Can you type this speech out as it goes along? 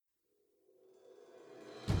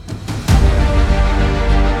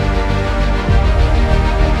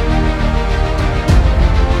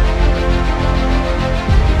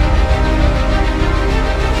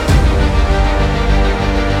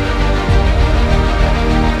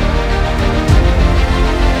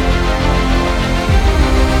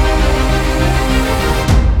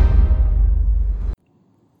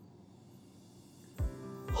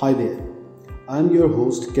Hi there, I'm your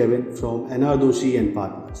host Kevin from NR Doshi and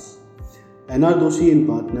Partners. NR Doshi and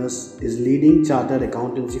Partners is leading chartered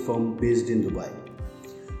accountancy firm based in Dubai.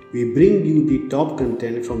 We bring you the top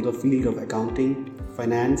content from the field of accounting,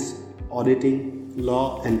 finance, auditing,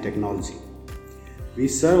 law and technology. We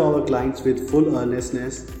serve our clients with full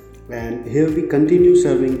earnestness, and here we continue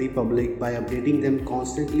serving the public by updating them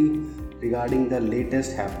constantly regarding the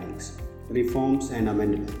latest happenings, reforms and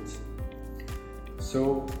amendments.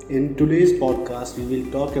 So, in today's podcast, we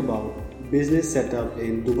will talk about business setup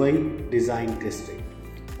in Dubai Design District,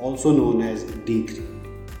 also known as D3.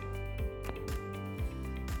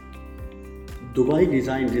 Dubai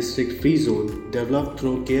Design District Free Zone developed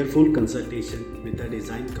through careful consultation with the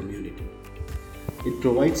design community. It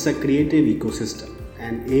provides a creative ecosystem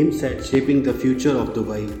and aims at shaping the future of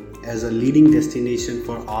Dubai as a leading destination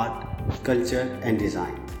for art, culture and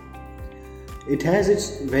design. It has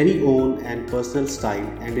its very own and personal style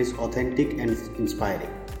and is authentic and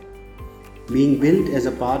inspiring. Being built as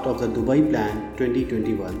a part of the Dubai Plan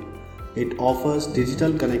 2021, it offers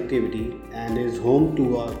digital connectivity and is home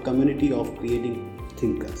to a community of creative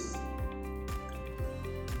thinkers.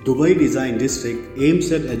 Dubai Design District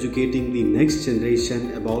aims at educating the next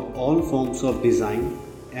generation about all forms of design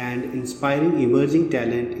and inspiring emerging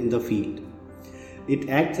talent in the field. It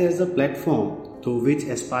acts as a platform through which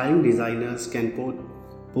aspiring designers can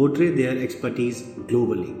portray their expertise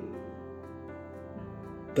globally.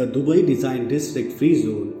 The Dubai Design District Free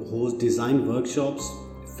Zone hosts design workshops,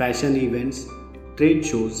 fashion events, trade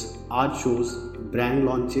shows, art shows, brand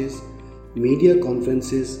launches, media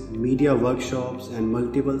conferences, media workshops and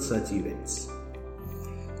multiple such events.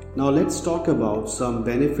 Now let's talk about some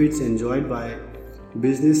benefits enjoyed by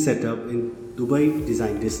business setup in Dubai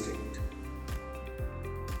Design District.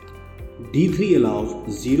 D3 allows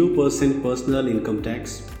 0% personal income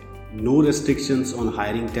tax, no restrictions on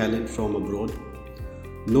hiring talent from abroad,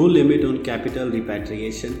 no limit on capital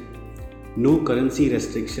repatriation, no currency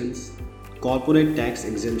restrictions, corporate tax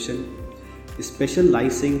exemption, special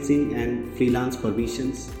licensing and freelance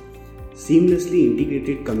permissions, seamlessly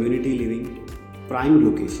integrated community living, prime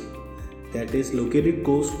location that is located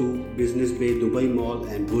close to Business Bay, Dubai Mall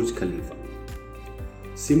and Burj Khalifa.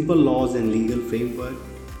 Simple laws and legal framework,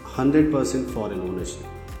 100% foreign ownership.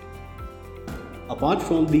 Apart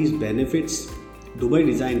from these benefits, Dubai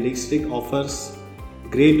Design District offers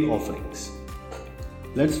great offerings.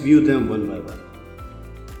 Let's view them one by one.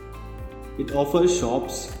 It offers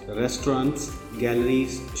shops, restaurants,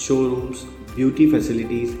 galleries, showrooms, beauty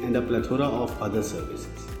facilities and a plethora of other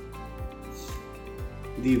services.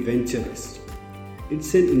 The Venturist.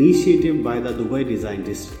 It's an initiative by the Dubai Design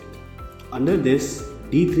District. Under this,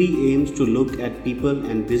 D3 aims to look at people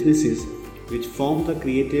and businesses which form the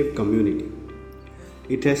creative community.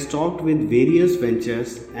 It has talked with various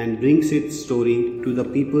ventures and brings its story to the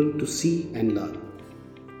people to see and learn.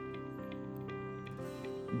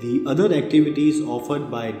 The other activities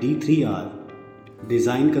offered by D3 are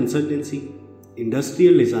design consultancy,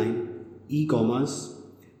 industrial design, e-commerce,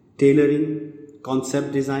 tailoring,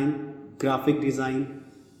 concept design, graphic design,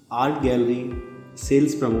 art gallery,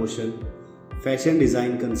 sales promotion, fashion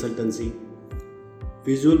design consultancy,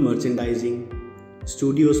 visual merchandising,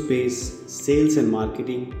 studio space, sales and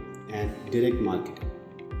marketing, and direct marketing.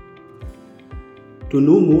 To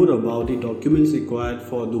know more about the documents required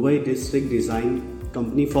for Dubai District Design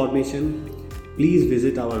Company formation, please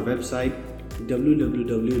visit our website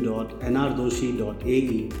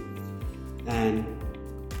www.nrdoshi.ae and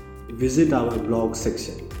visit our blog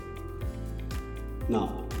section.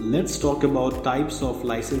 Now, let's talk about types of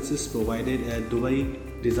licenses provided at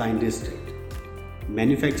Dubai Design District.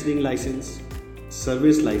 Manufacturing license,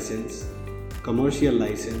 service license, commercial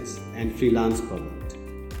license and freelance permit.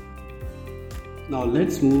 Now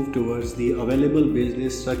let's move towards the available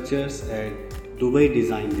business structures at Dubai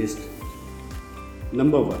Design District.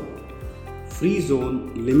 Number 1. Free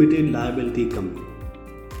Zone Limited Liability Company.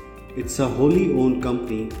 It's a wholly owned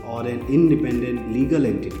company or an independent legal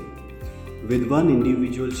entity with one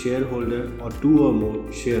individual shareholder or two or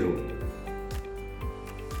more shareholders.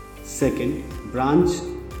 Second, branch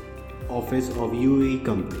office of UAE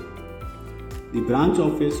company. The branch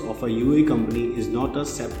office of a UAE company is not a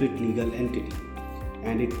separate legal entity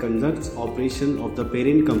and it conducts operation of the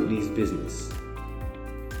parent company's business.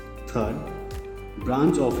 Third,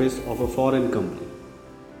 branch office of a foreign company.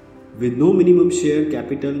 With no minimum share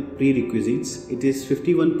capital prerequisites, it is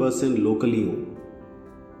 51% locally owned.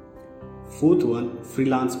 Fourth one,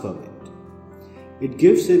 freelance permit. It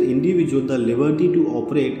gives an individual the liberty to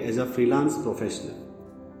operate as a freelance professional.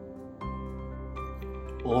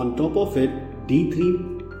 On top of it,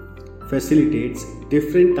 D3 facilitates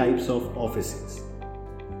different types of offices,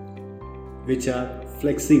 which are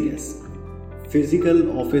flexi-desk,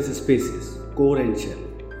 physical office spaces, core and shell,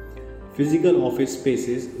 physical office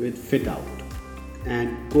spaces with fit-out,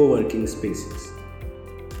 and co-working spaces.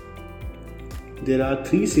 There are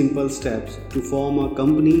 3 simple steps to form a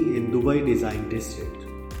company in Dubai Design District.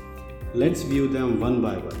 Let's view them one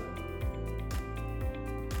by one.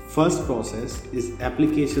 First process is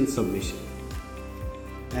application submission.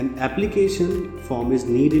 An application form is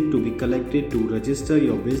needed to be collected to register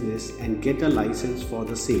your business and get a license for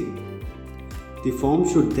the same. The form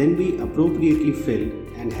should then be appropriately filled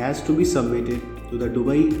and has to be submitted to the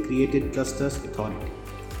Dubai Creative Clusters Authority,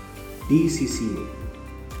 DCCA.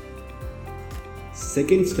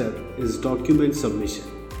 Second step is document submission.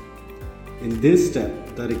 In this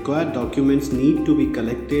step, the required documents need to be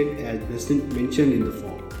collected as mentioned in the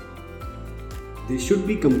form. They should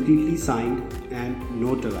be completely signed and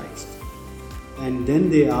notarized, and then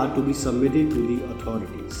they are to be submitted to the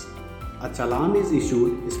authorities. A challan is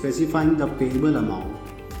issued specifying the payable amount.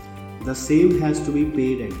 The same has to be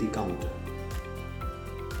paid at the counter.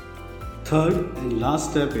 Third and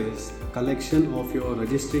last step is collection of your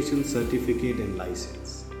registration certificate and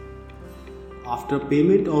license. After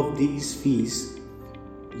payment of these fees,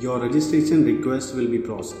 your registration request will be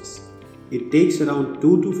processed. It takes around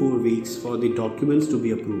 2 to 4 weeks for the documents to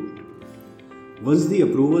be approved. Once the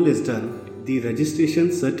approval is done, the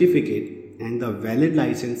registration certificate and the valid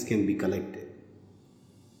license can be collected.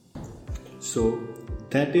 So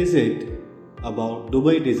that is it about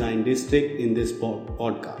Dubai Design District in this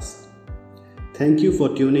podcast. Thank you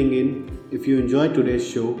for tuning in. If you enjoyed today's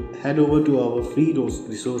show, head over to our free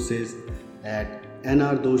resources at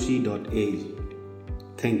nrdoshi.ae.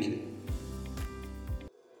 Thank you.